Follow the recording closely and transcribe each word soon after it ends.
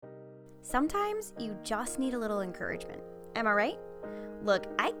Sometimes you just need a little encouragement. Am I right? Look,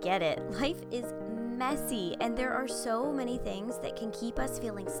 I get it. Life is messy, and there are so many things that can keep us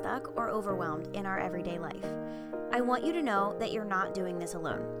feeling stuck or overwhelmed in our everyday life. I want you to know that you're not doing this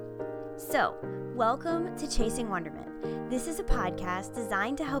alone. So, welcome to Chasing Wonderment. This is a podcast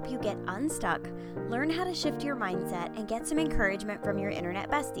designed to help you get unstuck, learn how to shift your mindset, and get some encouragement from your internet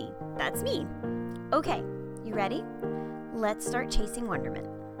bestie. That's me. Okay, you ready? Let's start chasing wonderment.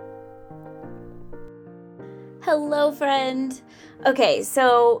 Hello, friend. Okay,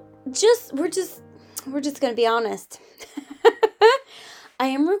 so we're just gonna be honest. I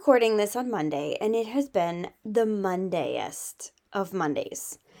am recording this on Monday, and it has been the Mondayest of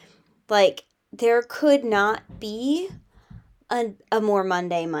Mondays. Like, there could not be a more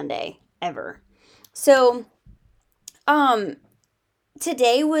Monday ever. So,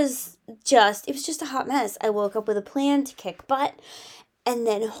 today was just a hot mess. I woke up with a plan to kick butt, and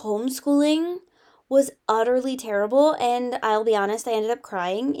then homeschooling was utterly terrible, and I'll be honest, I ended up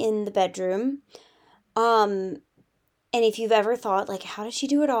crying in the bedroom. And if you've ever thought, like, how does she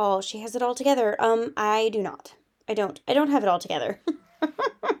do it all? She has it all together. I do not. I don't have it all together.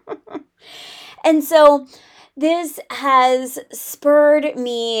 And so this has spurred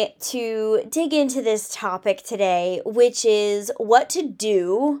me to dig into this topic today, which is what to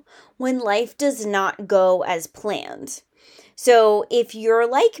do when life does not go as planned. So if you're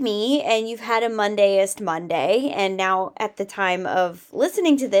like me and you've had a Mondayest Monday, and now at the time of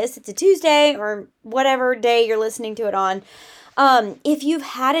listening to this, it's a Tuesday or whatever day you're listening to it on, if you've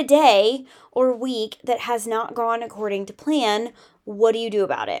had a day or week that has not gone according to plan, what do you do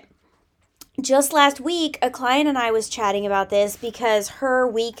about it? Just last week, a client and I was chatting about this because her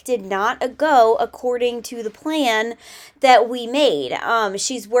week did not go according to the plan that we made.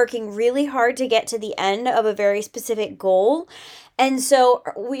 She's working really hard to get to the end of a very specific goal. And so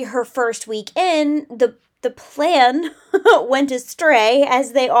her first week in, the plan went astray,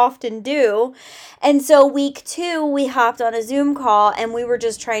 as they often do. And so week 2, we hopped on a Zoom call and we were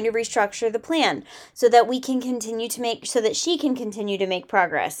just trying to restructure the plan so that she can continue to make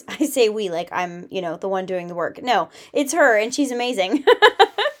progress. I say we, like I'm, the one doing the work. No, it's her, and she's amazing.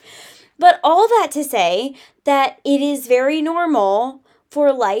 But all that to say that it is very normal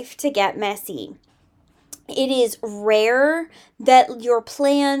for life to get messy. It is rare that your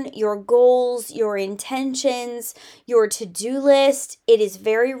plan, your goals, your intentions, your to-do list, it is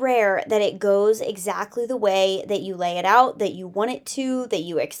very rare that it goes exactly the way that you lay it out, that you want it to, that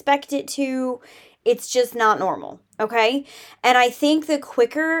you expect it to. It's just not normal, okay? And I think the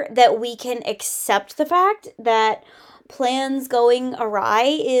quicker that we can accept the fact that plans going awry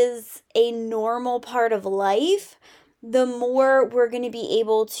is a normal part of life, the more we're going to be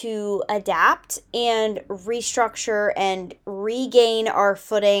able to adapt and restructure and regain our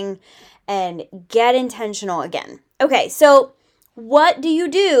footing and get intentional again. Okay, so what do you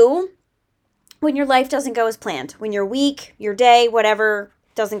do when your life doesn't go as planned? When your week, your day, whatever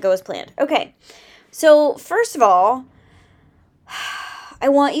doesn't go as planned? Okay, so first of all, I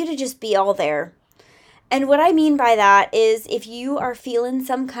want you to just be all there. And what I mean by that is if you are feeling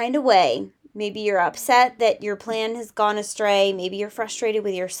some kind of way, maybe you're upset that your plan has gone astray. Maybe you're frustrated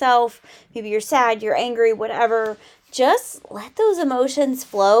with yourself. Maybe you're sad, you're angry, whatever. Just let those emotions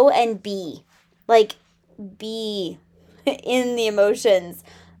flow and be. Like, be in the emotions.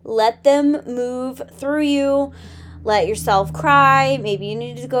 Let them move through you. Let yourself cry. Maybe you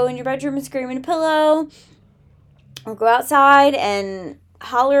need to go in your bedroom and scream in a pillow. Or go outside and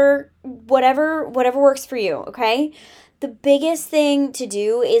holler, whatever works for you, okay? The biggest thing to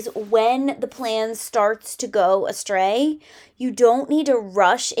do is when the plan starts to go astray, you don't need to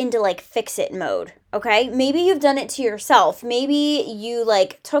rush into fix it mode, okay? Maybe you've done it to yourself. Maybe you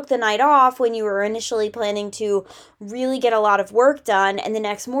took the night off when you were initially planning to really get a lot of work done, and the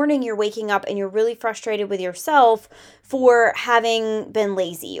next morning you're waking up and you're really frustrated with yourself for having been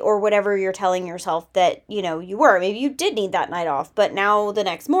lazy or whatever you're telling yourself that, you were. Maybe you did need that night off, but now the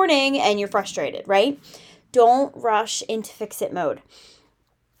next morning and you're frustrated, right? Don't rush into fix-it mode.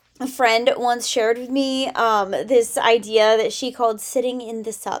 A friend once shared with me this idea that she called sitting in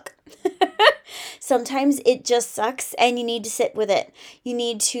the suck. Sometimes it just sucks and you need to sit with it. You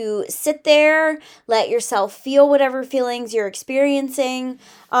need to sit there, let yourself feel whatever feelings you're experiencing,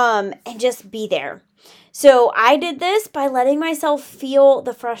 and just be there. So I did this by letting myself feel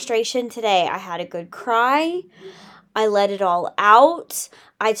the frustration today. I had a good cry. I let it all out.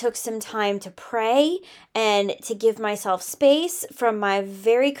 I took some time to pray and to give myself space from my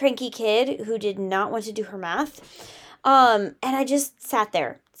very cranky kid who did not want to do her math. And I just sat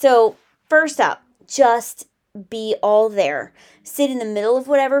there. So first up, just be all there. Sit in the middle of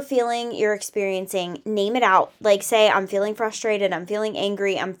whatever feeling you're experiencing. Name it out. Like, say, I'm feeling frustrated. I'm feeling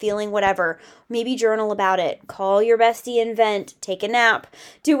angry. I'm feeling whatever. Maybe journal about it. Call your bestie and vent. Take a nap.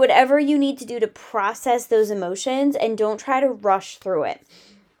 Do whatever you need to do to process those emotions, and don't try to rush through it.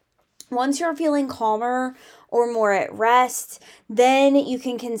 Once you're feeling calmer or more at rest, then you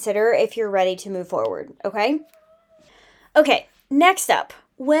can consider if you're ready to move forward. Okay? Okay, next up.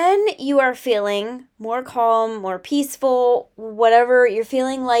 When you are feeling more calm, more peaceful, whatever, you're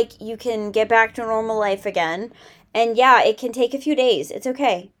feeling like you can get back to normal life again. And yeah, it can take a few days. It's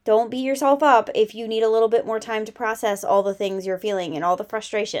okay. Don't beat yourself up if you need a little bit more time to process all the things you're feeling and all the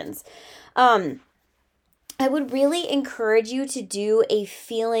frustrations. I would really encourage you to do a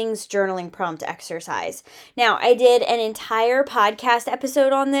feelings journaling prompt exercise. Now, I did an entire podcast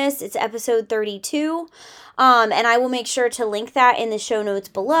episode on this. It's episode 32. And I will make sure to link that in the show notes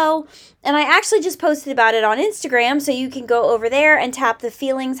below. And I actually just posted about it on Instagram, so you can go over there and tap the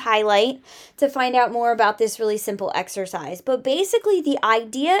feelings highlight to find out more about this really simple exercise. But basically, the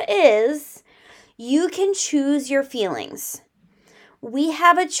idea is you can choose your feelings. We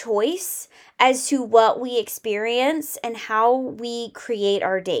have a choice as to what we experience and how we create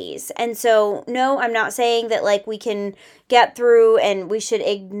our days. And so, no, I'm not saying that like we can get through and we should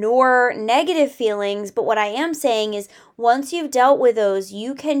ignore negative feelings, but what I am saying is once you've dealt with those,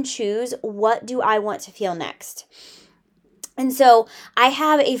 you can choose, what do I want to feel next? And so I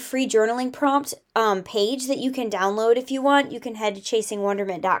have a free journaling prompt page that you can download if you want. You can head to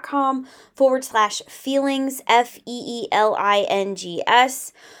chasingwonderment.com/feelings,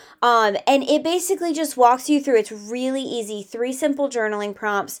 FEELINGS. And it basically just walks you through. It's really easy. 3 simple journaling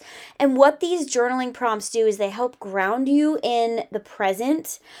prompts. And what these journaling prompts do is they help ground you in the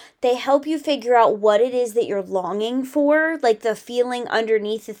present. They help you figure out what it is that you're longing for, like the feeling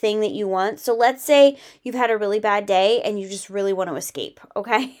underneath the thing that you want. So let's say you've had a really bad day and you just really want to escape,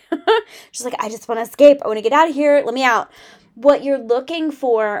 okay? Just like, I just want to escape. I want to get out of here. Let me out. What you're looking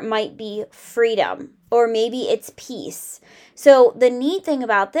for might be freedom, or maybe it's peace. So the neat thing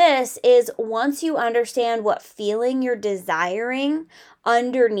about this is once you understand what feeling you're desiring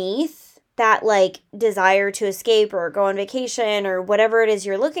underneath that, like desire to escape or go on vacation or whatever it is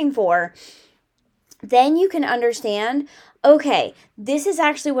you're looking for, then you can understand, okay, this is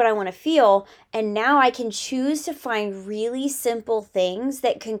actually what I want to feel. And now I can choose to find really simple things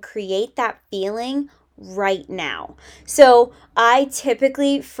that can create that feeling right now. So I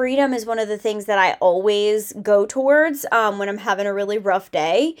typically, freedom is one of the things that I always go towards when I'm having a really rough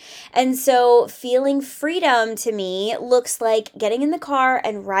day. And so feeling freedom to me looks like getting in the car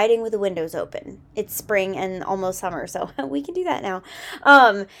and riding with the windows open. It's spring and almost summer, so we can do that now.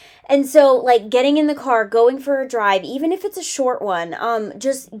 And so like getting in the car, going for a drive, even if it's a short one,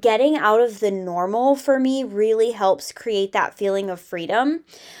 just getting out of the normal for me really helps create that feeling of freedom.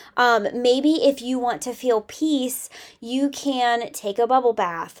 Maybe if you want to feel peace, you can take a bubble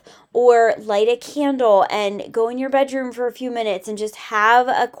bath or light a candle and go in your bedroom for a few minutes and just have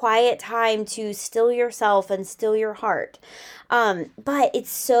a quiet time to still yourself and still your heart. But it's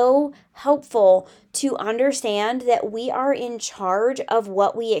so helpful to understand that we are in charge of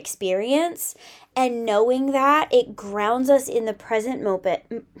what we experience, and knowing that it grounds us in the present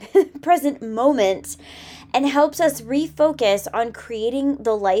moment and helps us refocus on creating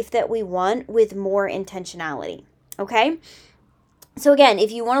the life that we want with more intentionality. Okay? So again,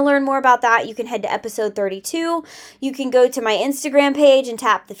 if you want to learn more about that, you can head to episode 32. You can go to my Instagram page and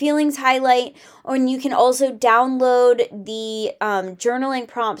tap the feelings highlight, or you can also download the journaling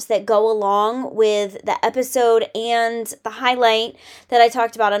prompts that go along with the episode and the highlight that I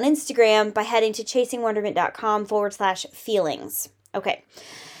talked about on Instagram by heading to chasingwonderment.com/feelings. Okay.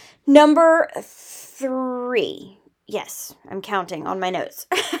 Number 3. Yes, I'm counting on my notes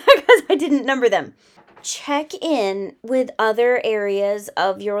because I didn't number them. Check in with other areas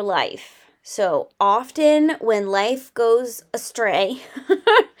of your life. So often when life goes astray,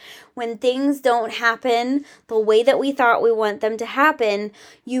 when things don't happen the way that we thought we want them to happen,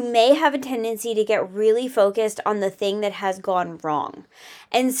 you may have a tendency to get really focused on the thing that has gone wrong.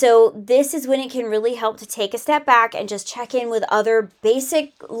 And so this is when it can really help to take a step back and just check in with other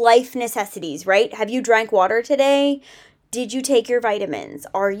basic life necessities, right? Have you drank water today? Did you take your vitamins?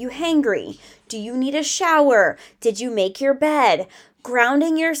 Are you hangry? Do you need a shower? Did you make your bed?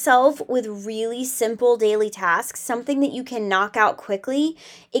 Grounding yourself with really simple daily tasks, something that you can knock out quickly,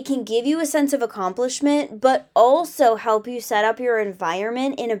 it can give you a sense of accomplishment, but also help you set up your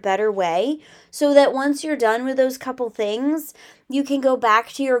environment in a better way so that once you're done with those couple things, you can go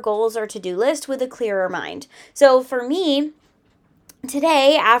back to your goals or to-do list with a clearer mind. So for me,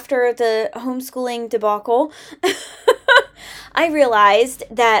 today, after the homeschooling debacle, I realized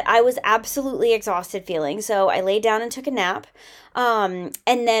that I was absolutely exhausted feeling. So I laid down and took a nap. And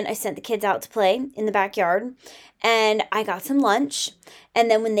then I sent the kids out to play in the backyard, and I got some lunch. And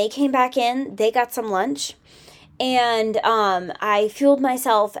then when they came back in, they got some lunch. And I fueled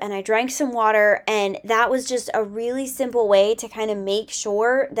myself and I drank some water. And that was just a really simple way to kind of make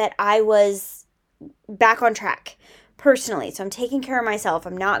sure that I was back on track personally. So I'm taking care of myself.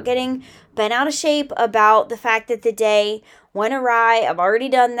 I'm not getting bent out of shape about the fact that the day went awry. I've already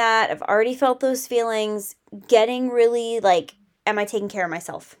done that. I've already felt those feelings. Getting really like, am I taking care of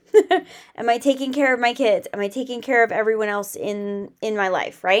myself? Am I taking care of my kids? Am I taking care of everyone else in my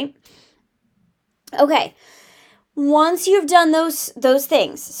life, right? Okay. Once you've done those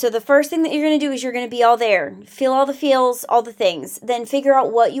things, so the first thing that you're going to do is you're going to be all there, feel all the feels, all the things, then figure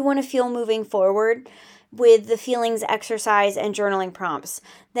out what you want to feel moving forward with the feelings exercise and journaling prompts.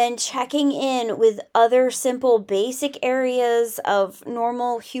 Then checking in with other simple basic areas of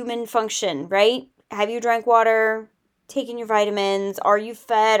normal human function, right? Have you drank water? Taken your vitamins? Are you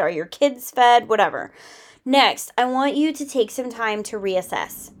fed? Are your kids fed? Whatever. Next, I want you to take some time to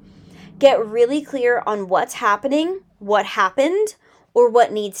reassess. Get really clear on what's happening, what happened, or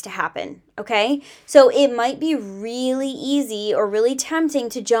what needs to happen, okay? So it might be really easy or really tempting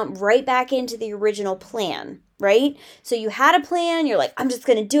to jump right back into the original plan, right? So you had a plan, you're like, I'm just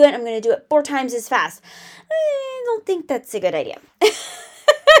gonna do it, I'm gonna do it 4 times as fast. I don't think that's a good idea.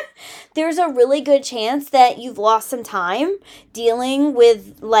 There's a really good chance that you've lost some time dealing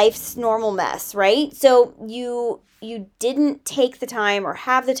with life's normal mess, right? So you didn't take the time or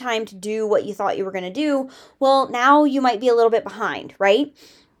have the time to do what you thought you were going to do. Well, now you might be a little bit behind, right?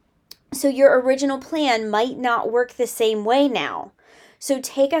 So your original plan might not work the same way now. So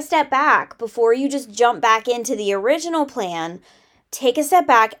take a step back before you just jump back into the original plan. Take a step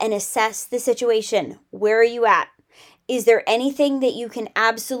back and assess the situation. Where are you at? Is there anything that you can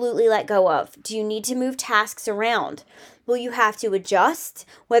absolutely let go of? Do you need to move tasks around? Will you have to adjust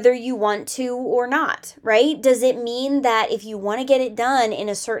whether you want to or not, right? Does it mean that if you want to get it done in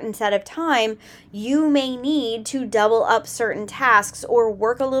a certain set of time, you may need to double up certain tasks or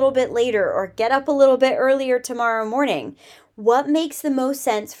work a little bit later or get up a little bit earlier tomorrow morning? What makes the most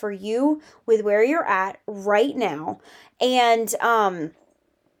sense for you with where you're at right now and,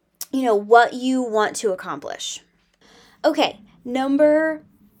 what you want to accomplish? Okay, number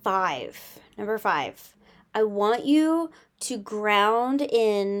 5. Number 5. I want you to ground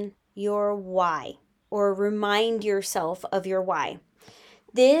in your why or remind yourself of your why.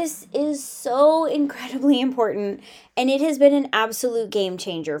 This is so incredibly important, and it has been an absolute game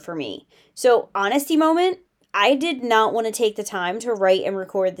changer for me. So, honesty moment, I did not want to take the time to write and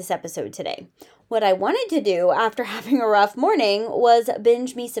record this episode today. What I wanted to do after having a rough morning was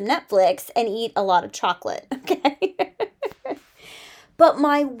binge me some Netflix and eat a lot of chocolate, okay? But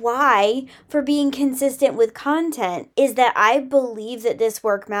my why for being consistent with content is that I believe that this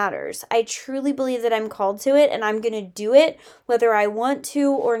work matters. I truly believe that I'm called to it and I'm going to do it whether I want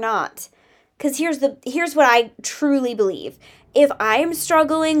to or not. Cuz here's what I truly believe. If I'm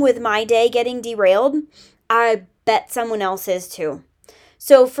struggling with my day getting derailed, I bet someone else is too.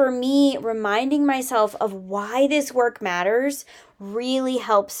 So for me, reminding myself of why this work matters really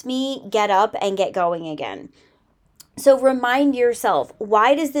helps me get up and get going again. So remind yourself,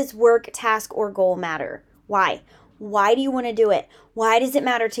 why does this work, task, or goal matter? Why? Why do you want to do it? Why does it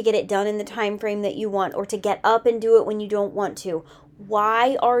matter to get it done in the time frame that you want or to get up and do it when you don't want to?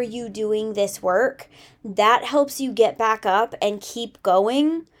 Why are you doing this work? That helps you get back up and keep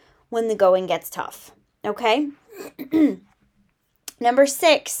going when the going gets tough. Okay? Number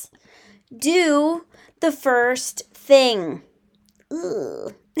 6, do the first thing.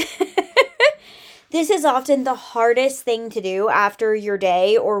 This is often the hardest thing to do after your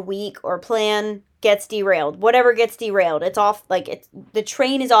day or week or plan gets derailed. Whatever gets derailed, it's off, like the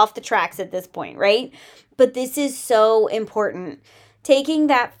train is off the tracks at this point, right? But this is so important. Taking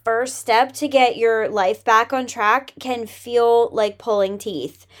that first step to get your life back on track can feel like pulling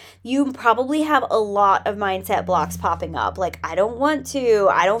teeth. You probably have a lot of mindset blocks popping up. Like, I don't want to.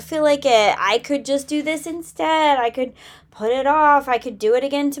 I don't feel like it. I could just do this instead. I could put it off. I could do it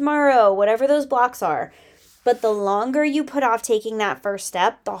again tomorrow. Whatever those blocks are. But the longer you put off taking that first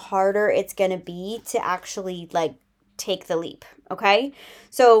step, the harder it's going to be to actually, take the leap. Okay?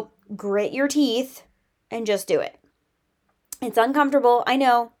 So, grit your teeth and just do it. It's uncomfortable. I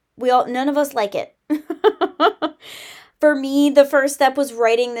know. None of us like it. For me, the first step was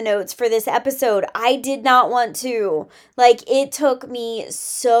writing the notes for this episode. I did not want to. Like, it took me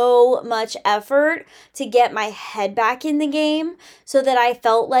so much effort to get my head back in the game so that I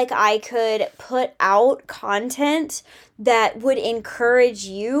felt like I could put out content that would encourage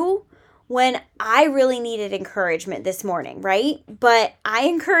you when I really needed encouragement this morning, right? But I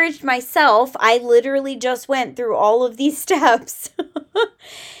encouraged myself. I literally just went through all of these steps.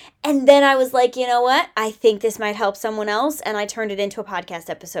 And then I was like, you know what? I think this might help someone else. And I turned it into a podcast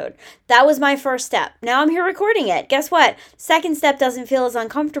episode. That was my first step. Now I'm here recording it. Guess what? Second step doesn't feel as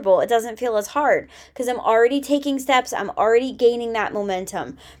uncomfortable. It doesn't feel as hard because I'm already taking steps. I'm already gaining that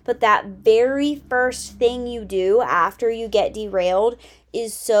momentum. But that very first thing you do after you get derailed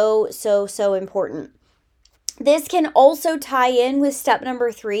is so, so, so important. This can also tie in with step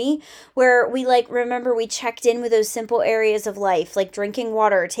number 3, where we remember we checked in with those simple areas of life, like drinking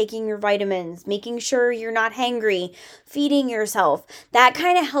water, taking your vitamins, making sure you're not hangry, feeding yourself. That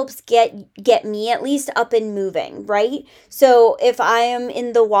kind of helps get me at least up and moving, right? So if I am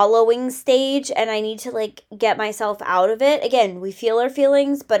in the wallowing stage and I need to get myself out of it, again, we feel our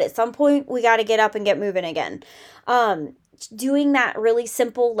feelings, but at some point we got to get up and get moving again. Doing that really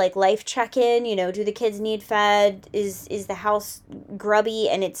simple life check-in, do the kids need fed? Is the house grubby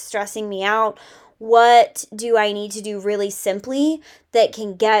and it's stressing me out? What do I need to do really simply that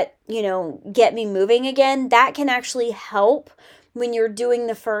can get me moving again? That can actually help when you're doing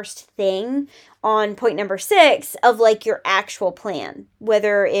the first thing on point number 6 of your actual plan,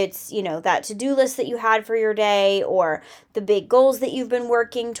 whether it's, that to-do list that you had for your day or the big goals that you've been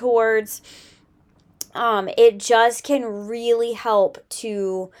working towards. It just can really help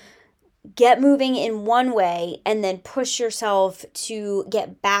to get moving in one way and then push yourself to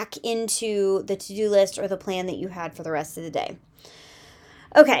get back into the to-do list or the plan that you had for the rest of the day.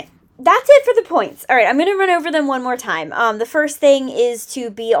 Okay, that's it for the points. All right, I'm going to run over them one more time. The first thing is to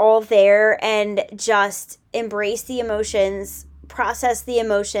be all there and just embrace the emotions, process the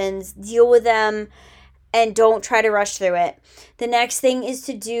emotions, deal with them, and don't try to rush through it. The next thing is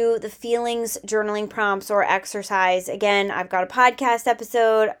to do the feelings journaling prompts or exercise. Again, I've got a podcast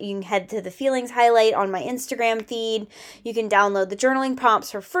episode. You can head to the feelings highlight on my Instagram feed. You can download the journaling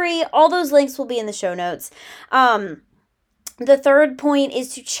prompts for free. All those links will be in the show notes. The third point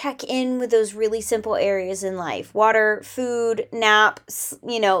is to check in with those really simple areas in life. Water, food, nap,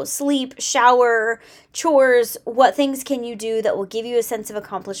 sleep, shower, chores. What things can you do that will give you a sense of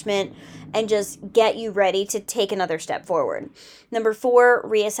accomplishment and just get you ready to take another step forward? Number 4,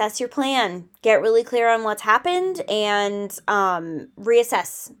 reassess your plan. Get really clear on what's happened and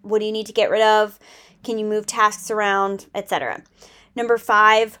reassess. What do you need to get rid of? Can you move tasks around, etc.? Number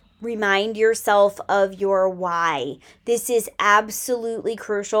 5, remind yourself of your why. This is absolutely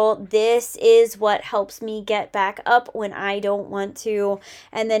crucial. This is what helps me get back up when I don't want to.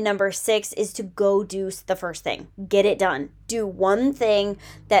 And then number 6 is to go do the first thing. Get it done. Do one thing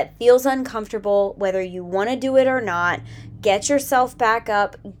that feels uncomfortable, whether you want to do it or not. Get yourself back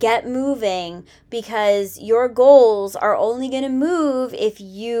up, get moving, because your goals are only going to move if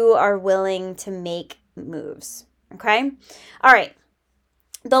you are willing to make moves. Okay? All right.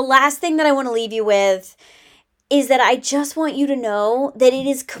 The last thing that I want to leave you with is that I just want you to know that it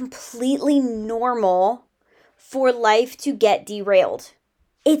is completely normal for life to get derailed.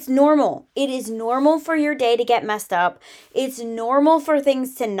 It's normal. It is normal for your day to get messed up. It's normal for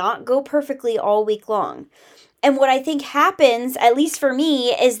things to not go perfectly all week long. And what I think happens, at least for me,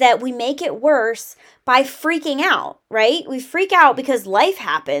 is that we make it worse by freaking out, right? We freak out because life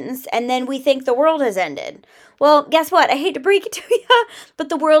happens and then we think the world has ended. Well, guess what? I hate to break it to you, but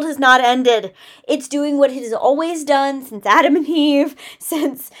the world has not ended. It's doing what it has always done since Adam and Eve,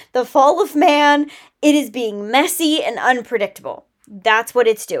 since the fall of man. It is being messy and unpredictable. That's what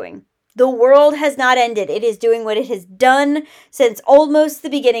it's doing. The world has not ended. It is doing what it has done since almost the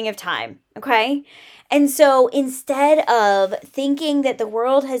beginning of time, okay? And so instead of thinking that the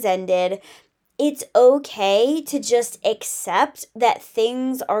world has ended, it's okay to just accept that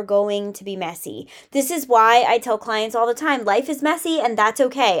things are going to be messy. This is why I tell clients all the time, life is messy and that's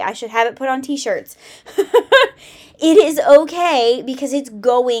okay. I should have it put on t-shirts. It is okay because it's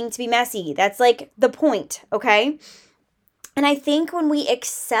going to be messy. That's the point, okay? And I think when we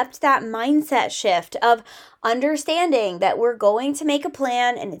accept that mindset shift of understanding that we're going to make a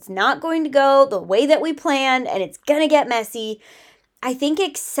plan and it's not going to go the way that we planned and it's going to get messy, I think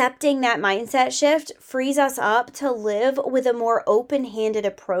accepting that mindset shift frees us up to live with a more open-handed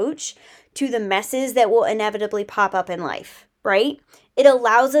approach to the messes that will inevitably pop up in life, right? It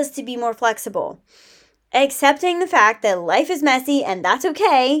allows us to be more flexible. Accepting the fact that life is messy and that's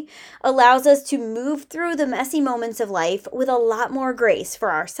okay allows us to move through the messy moments of life with a lot more grace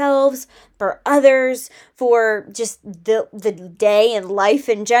for ourselves, for others, for just the day and life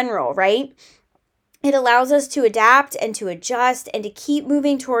in general, right? It allows us to adapt and to adjust and to keep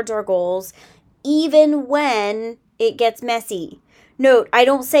moving towards our goals even when it gets messy. Note, I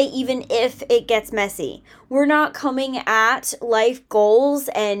don't say even if it gets messy. We're not coming at life goals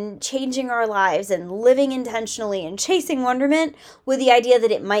and changing our lives and living intentionally and chasing wonderment with the idea that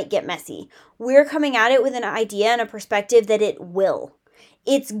it might get messy. We're coming at it with an idea and a perspective that it will.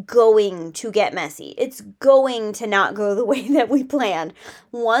 It's going to get messy. It's going to not go the way that we planned.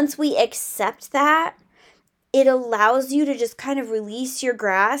 Once we accept that, it allows you to just kind of release your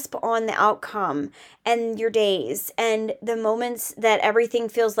grasp on the outcome and your days and the moments that everything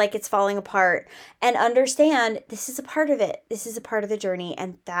feels like it's falling apart, and understand this is a part of it. This is a part of the journey,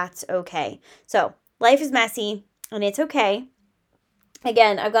 and that's okay. So life is messy and it's okay.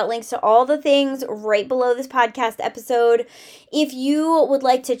 Again, I've got links to all the things right below this podcast episode. If you would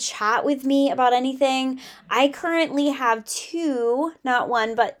like to chat with me about anything, I currently have not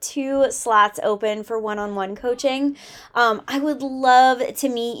one, but two slots open for one-on-one coaching. I would love to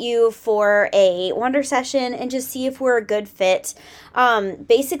meet you for a wonder session and just see if we're a good fit.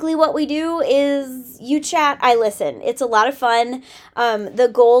 Basically what we do is you chat, I listen. It's a lot of fun. The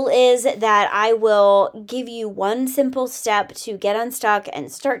goal is that I will give you one simple step to get unstuck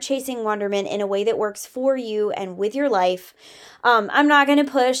and start chasing wonderment in a way that works for you and with your life. I'm not going to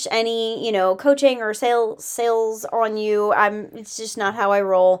push any, coaching or sales on you. It's just not how I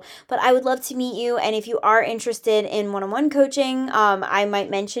roll, but I would love to meet you. And if you are interested in one-on-one coaching, I might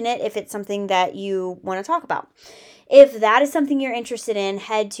mention it if it's something that you want to talk about. If that is something you're interested in,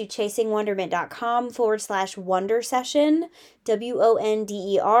 head to chasingwonderment.com/wonder session,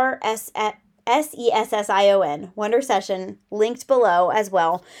 WONDERSESSION, wonder session, linked below as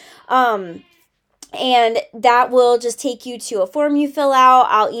well. And that will just take you to a form you fill out.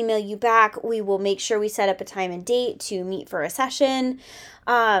 I'll email you back. We will make sure we set up a time and date to meet for a session.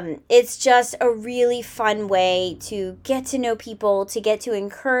 It's just a really fun way to get to know people, to get to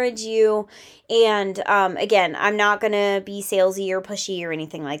encourage you. And again, I'm not going to be salesy or pushy or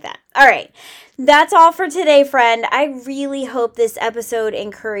anything like that. All right. That's all for today, friend. I really hope this episode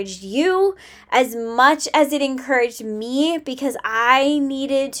encouraged you as much as it encouraged me, because I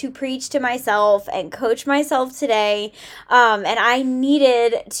needed to preach to myself and coach myself today. And I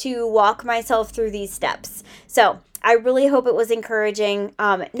needed to walk myself through these steps. So I really hope it was encouraging.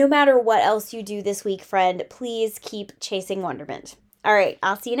 No matter what else you do this week, friend, please keep chasing wonderment. All right,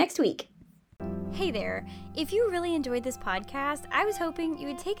 I'll see you next week. Hey there. If you really enjoyed this podcast, I was hoping you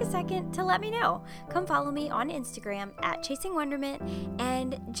would take a second to let me know. Come follow me on Instagram at Chasing Wonderment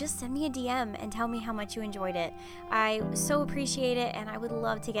and just send me a DM and tell me how much you enjoyed it. I so appreciate it, and I would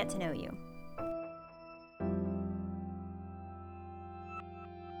love to get to know you.